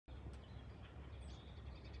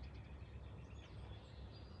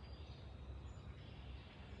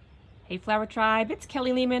Hey Flower Tribe, it's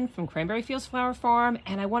Kelly Lehman from Cranberry Fields Flower Farm,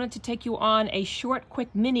 and I wanted to take you on a short, quick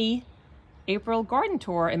mini April garden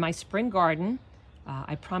tour in my spring garden.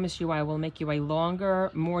 I promise you I will make you a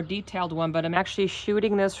longer, more detailed one, but I'm actually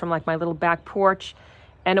shooting this from like my little back porch,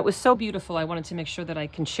 and it was so beautiful. I wanted to make sure that I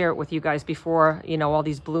can share it with you guys before, you know, all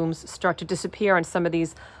these blooms start to disappear on some of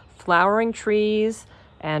these flowering trees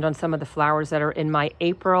and on some of the flowers that are in my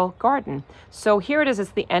April garden. So here it is,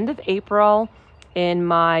 it's the end of April in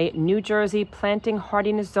my New Jersey Planting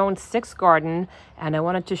Hardiness Zone 6 garden, and I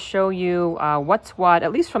wanted to show you what's what,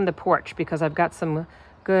 at least from the porch, because I've got some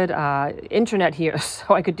good internet here,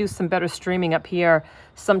 so I could do some better streaming up here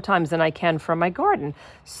sometimes than I can from my garden.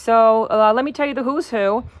 So let me tell you the who's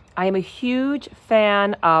who. I am a huge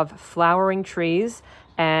fan of flowering trees,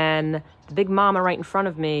 and the big mama right in front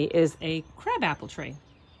of me is a crabapple tree.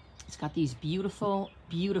 It's got these beautiful,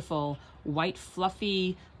 beautiful white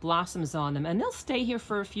fluffy blossoms on them, and they'll stay here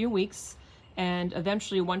for a few weeks, and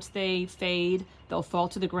eventually once they fade they'll fall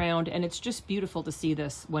to the ground. And it's just beautiful to see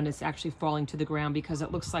this when it's actually falling to the ground, because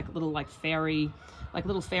it looks like little fairy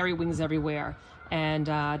wings everywhere. And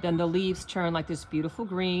then the leaves turn like this beautiful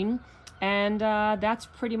green, and that's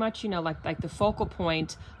pretty much, you know, like the focal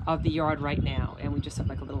point of the yard right now. And we just have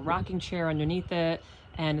like a little rocking chair underneath it,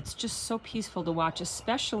 and it's just so peaceful to watch,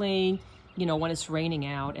 especially, you know, when it's raining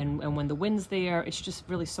out and when the wind's there. It's just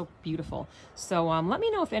really so beautiful. So let me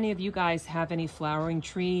know if any of you guys have any flowering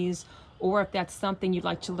trees, or if that's something you'd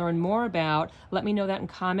like to learn more about. Let me know that in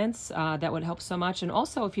comments. That would help so much. And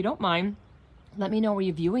also, if you don't mind, let me know where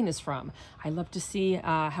you're viewing this from. I love to see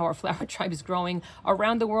how our flower tribe is growing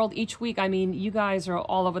around the world each week. I mean, you guys are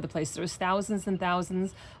all over the place. There's thousands and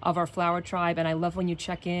thousands of our flower tribe, and I love when you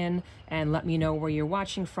check in and let me know where you're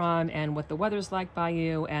watching from and what the weather's like by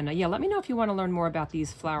you. And yeah, let me know if you want to learn more about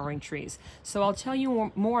these flowering trees. So I'll tell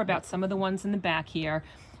you more about some of the ones in the back here.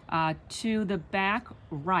 To the back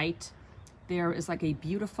right, there is like a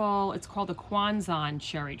beautiful, it's called a Kwanzaa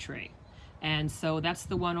cherry tree. And so that's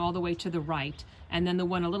the one all the way to the right. And then the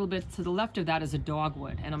one a little bit to the left of that is a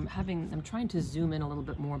dogwood. And I'm trying to zoom in a little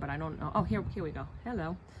bit more, but I don't know. Oh, here we go.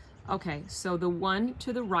 Hello. Okay, so the one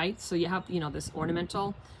to the right, so you have, you know, this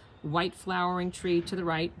ornamental white flowering tree to the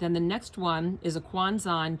right. Then the next one is a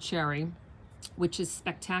Kwanzaa cherry, which is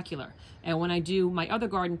spectacular. And when I do my other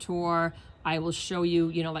garden tour, I will show you,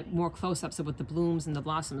 you know, like more close-ups of what the blooms and the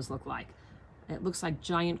blossoms look like. It looks like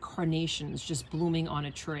giant carnations just blooming on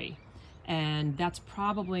a tree. And that's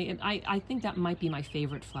probably, I think that might be my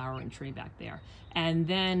favorite flowering tree back there. And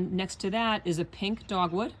then next to that is a pink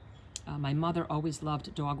dogwood. My mother always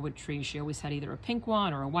loved dogwood trees. She always had either a pink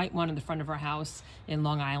one or a white one in the front of her house in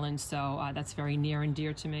Long Island. So that's very near and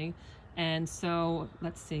dear to me. And so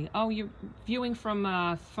let's see. Oh, you're viewing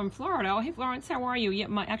from Florida. Oh, hey Florence, how are you? Yeah,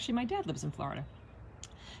 actually my dad lives in Florida.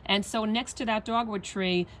 And so next to that dogwood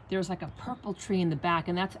tree, there's like a purple tree in the back,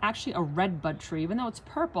 and that's actually a red bud tree. Even though it's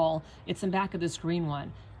purple, it's in back of this green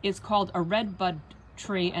one. It's called a red bud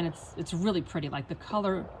tree, and it's really pretty. Like the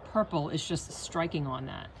color purple is just striking on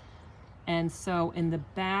that. And so in the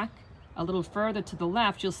back, a little further to the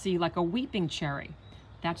left, you'll see like a weeping cherry.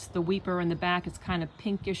 That's the weeper in the back. It's kind of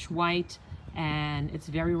pinkish white, and it's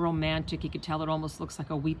very romantic. You could tell it almost looks like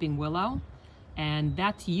a weeping willow. And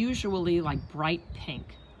that's usually like bright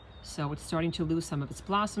pink. So it's starting to lose some of its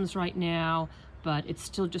blossoms right now, but it's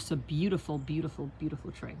still just a beautiful, beautiful,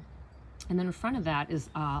 beautiful tree. And then in front of that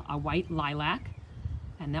is a white lilac,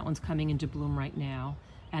 and that one's coming into bloom right now.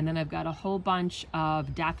 And then I've got a whole bunch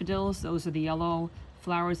of daffodils. Those are the yellow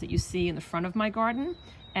flowers that you see in the front of my garden.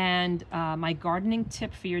 And my gardening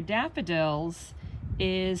tip for your daffodils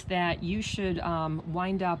is that you should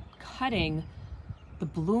wind up cutting the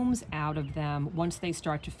blooms out of them once they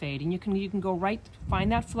start to fade. And you can go right,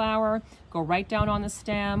 find that flower, go right down on the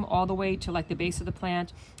stem all the way to like the base of the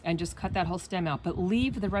plant, and just cut that whole stem out. But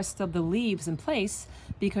leave the rest of the leaves in place,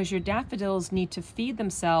 because your daffodils need to feed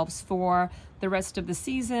themselves for the rest of the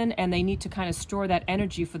season, and they need to kind of store that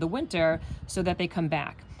energy for the winter so that they come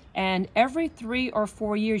back. And every 3 or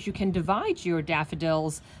 4 years you can divide your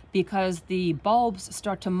daffodils, because the bulbs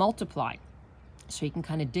start to multiply. So you can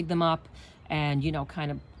kind of dig them up and, you know,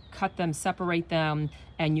 kind of cut them, separate them,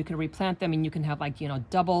 and you can replant them, and you can have like, you know,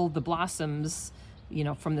 double the blossoms, you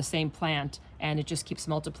know, from the same plant, and it just keeps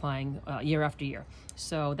multiplying year after year.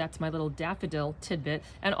 So that's my little daffodil tidbit.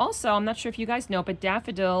 And also, I'm not sure if you guys know, but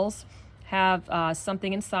daffodils have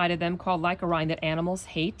something inside of them called lycorine that animals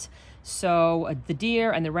hate. So the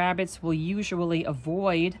deer and the rabbits will usually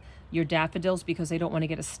avoid your daffodils because they don't want to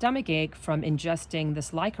get a stomach ache from ingesting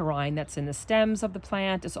this lycorine that's in the stems of the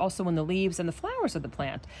plant. It's also in the leaves and the flowers of the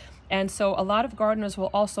plant. And so a lot of gardeners will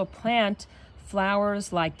also plant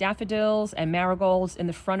flowers like daffodils and marigolds in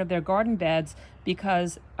the front of their garden beds,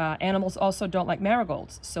 because animals also don't like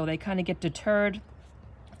marigolds. So they kind of get deterred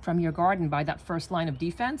from your garden by that first line of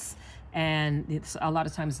defense, and a lot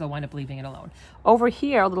of times they'll wind up leaving it alone. Over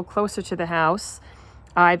here, a little closer to the house,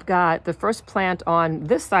 I've got the first plant on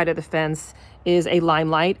this side of the fence is a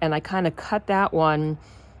limelight, and I kind of cut that one.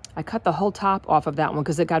 I cut the whole top off of that one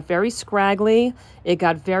because it got very scraggly. It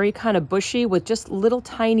got very kind of bushy with just little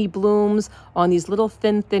tiny blooms on these little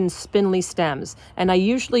thin spindly stems. And I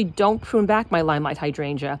usually don't prune back my limelight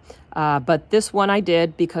hydrangea, but this one I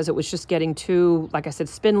did because it was just getting too, like I said,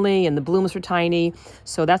 spindly, and the blooms were tiny.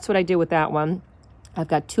 So that's what I did with that one. I've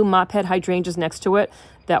got 2 mop head hydrangeas next to it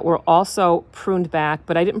that were also pruned back,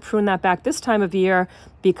 but I didn't prune that back this time of year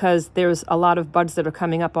because there's a lot of buds that are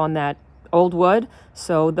coming up on that old wood.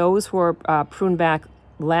 So those were pruned back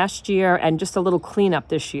last year, and just a little cleanup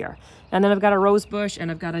this year. And then I've got a rose bush, and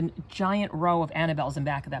I've got a giant row of Annabelles in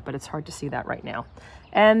back of that, but it's hard to see that right now.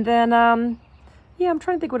 And then, yeah, I'm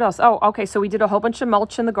trying to think what else. Oh, okay, so we did a whole bunch of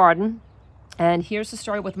mulch in the garden. And here's the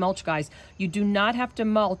story with mulch, guys. You do not have to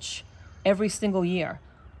mulch every single year.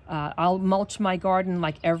 I'll mulch my garden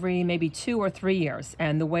like every maybe 2 or 3 years.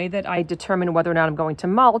 And the way that I determine whether or not I'm going to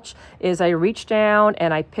mulch is I reach down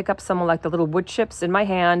and I pick up some of like the little wood chips in my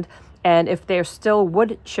hand. And if they're still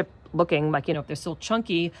wood chip looking, like, you know, if they're still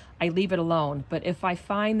chunky, I leave it alone. But if I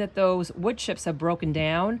find that those wood chips have broken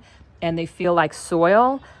down and they feel like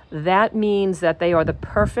soil, that means that they are the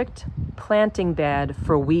perfect planting bed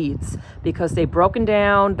for weeds, because they've broken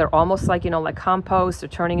down. They're almost like, you know, like compost. They're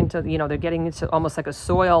turning into, you know, they're getting into almost like a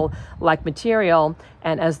soil-like material.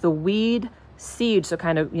 And as the weed seeds are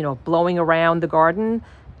kind of, you know, blowing around the garden,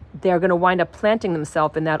 they're going to wind up planting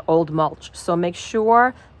themselves in that old mulch. So make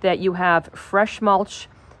sure that you have fresh mulch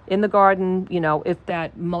in the garden, you know, if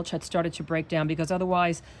that mulch had started to break down, because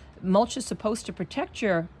otherwise mulch is supposed to protect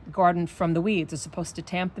your garden from the weeds. It's supposed to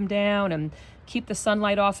tamp them down and keep the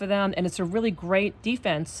sunlight off of them. And it's a really great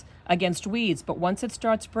defense against weeds. But once it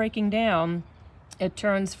starts breaking down, it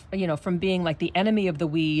turns, you know, from being like the enemy of the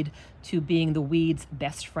weed to being the weed's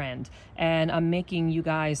best friend. And I'm making you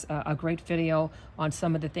guys a great video on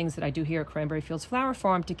some of the things that I do here at Cranberry Fields Flower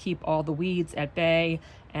Farm to keep all the weeds at bay.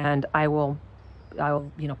 And I will,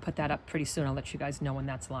 you know, put that up pretty soon. I'll let you guys know when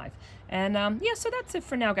that's live. And yeah, so that's it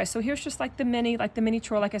for now, guys. So here's just like the mini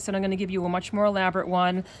tour. Like I said, I'm going to give you a much more elaborate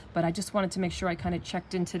one, but I just wanted to make sure I kind of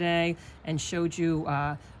checked in today and showed you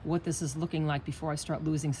what this is looking like before I start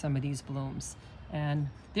losing some of these blooms. And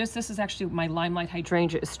this is actually my limelight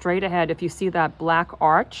hydrangea straight ahead. If you see that black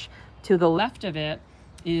arch to the left of it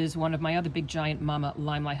is one of my other big giant mama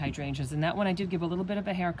limelight hydrangeas. And that one I did give a little bit of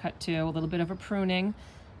a haircut to, a little bit of a pruning.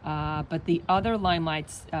 But the other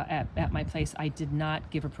limelights at my place, I did not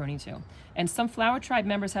give a pruning to. And some Flower Tribe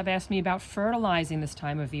members have asked me about fertilizing this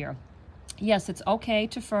time of year. Yes, it's okay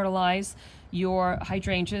to fertilize your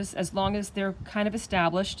hydrangeas as long as they're kind of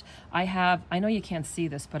established. I know you can't see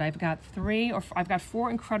this, but I've got 4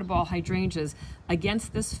 incredible hydrangeas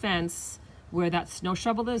against this fence where that snow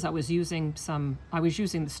shovel is. I was using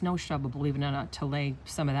the snow shovel, believe it or not, to lay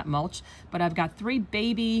some of that mulch. But I've got 3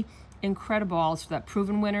 baby Incrediballs that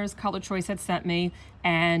Proven Winners Color Choice had sent me,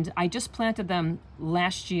 and I just planted them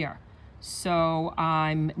last year. So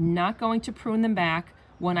I'm not going to prune them back.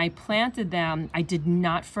 When I planted them, I did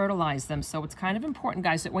not fertilize them. So it's kind of important,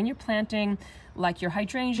 guys, that when you're planting like your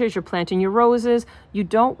hydrangeas, you're planting your roses, you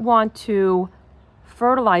don't want to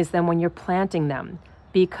fertilize them when you're planting them,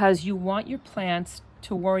 because you want your plants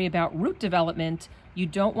to worry about root development. You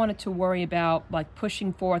don't want it to worry about like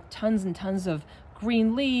pushing forth tons and tons of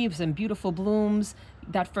green leaves and beautiful blooms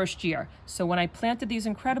that first year. So when I planted these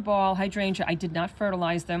Incrediball hydrangea, I did not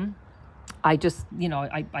fertilize them. I just, you know,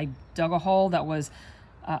 I dug a hole that was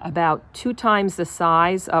about 2 times the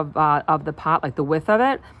size of the pot, like the width of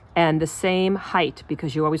it, and the same height,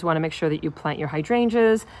 because you always want to make sure that you plant your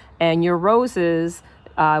hydrangeas and your roses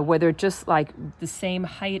where they're just like the same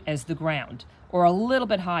height as the ground, or a little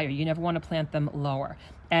bit higher. You never want to plant them lower.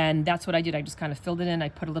 And that's what I did. I just kind of filled it in. I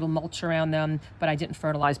put a little mulch around them, but I didn't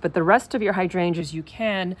fertilize. But the rest of your hydrangeas, you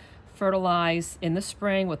can fertilize in the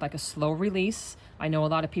spring with like a slow release. I know a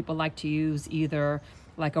lot of people like to use either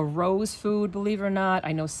like a rose food, believe it or not.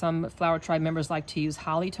 I know some Flower Tribe members like to use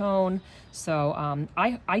Hollytone. So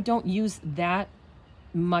I don't use that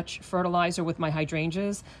much fertilizer with my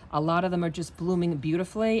hydrangeas. A lot of them are just blooming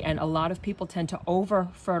beautifully, and a lot of people tend to over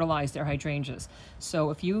fertilize their hydrangeas.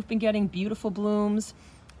 So if you've been getting beautiful blooms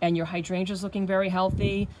and your hydrangea is looking very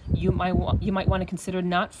healthy, you might want to consider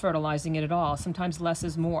not fertilizing it at all. Sometimes less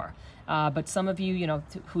is more. But some of you,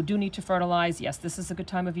 who do need to fertilize, yes, this is a good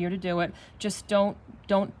time of year to do it. Just don't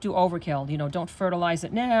do overkill. Don't fertilize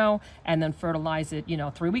it now and then fertilize it,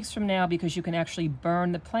 3 weeks from now, because you can actually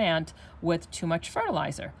burn the plant with too much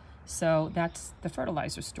fertilizer. So that's the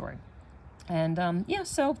fertilizer story. And yeah,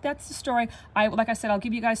 so that's the story. Like I said, I'll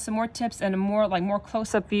give you guys some more tips and more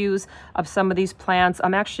close-up views of some of these plants.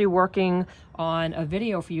 I'm actually working on a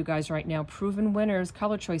video for you guys right now. Proven Winners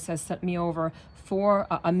Color Choice has sent me over 4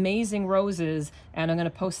 amazing roses, and I'm going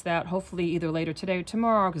to post that hopefully either later today or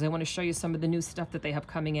tomorrow, because I want to show you some of the new stuff that they have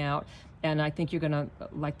coming out. And I think you're going to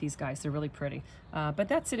like these guys. They're really pretty. But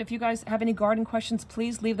that's it. If you guys have any garden questions,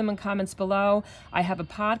 please leave them in comments below. I have a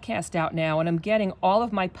podcast out now, and I'm getting all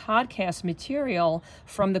of my podcast material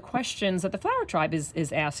from the questions that the Flower Tribe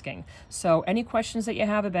is asking. So any questions that you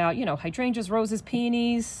have about, hydrangeas, roses,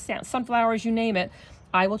 peonies, sunflowers, you name it,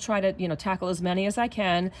 I will try to, tackle as many as I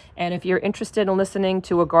can. And if you're interested in listening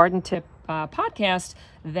to a garden tip podcast,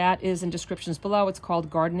 that is in descriptions below. It's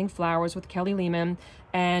called Gardening Flowers with Kelly Lehman.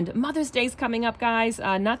 And Mother's Day's coming up, guys.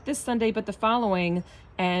 Not this Sunday, but the following.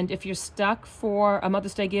 And if you're stuck for a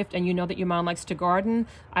Mother's Day gift and you know that your mom likes to garden,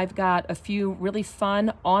 I've got a few really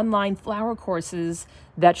fun online flower courses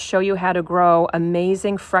that show you how to grow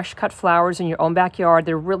amazing fresh cut flowers in your own backyard.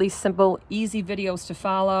 They're really simple, easy videos to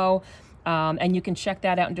follow. And you can check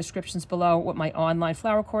that out in descriptions below with my online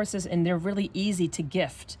flower courses, and they're really easy to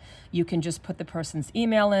gift. You can just put the person's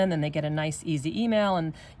email in, and they get a nice, easy email,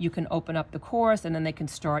 and you can open up the course, and then they can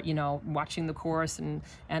start, watching the course. And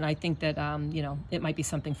I think that, it might be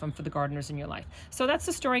something fun for the gardeners in your life. So that's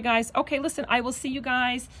the story, guys. Okay, listen, I will see you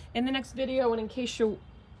guys in the next video. And in case you're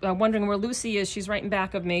wondering where Lucy is, she's right in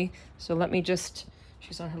back of me. So let me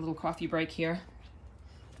she's on her little coffee break here.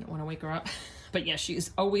 I don't want to wake her up. But yeah,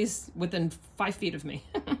 she's always within 5 feet of me.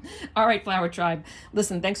 All right, Flower Tribe.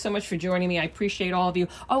 Listen, thanks so much for joining me. I appreciate all of you.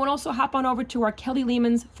 Oh, and also hop on over to our Kelly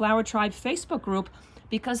Lehman's Flower Tribe Facebook group,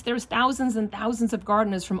 because there's thousands and thousands of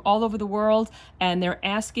gardeners from all over the world, and they're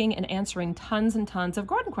asking and answering tons and tons of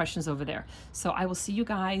garden questions over there. So I will see you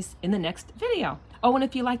guys in the next video. Oh, and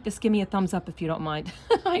if you like this, give me a thumbs up if you don't mind.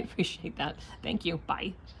 I appreciate that. Thank you.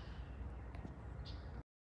 Bye.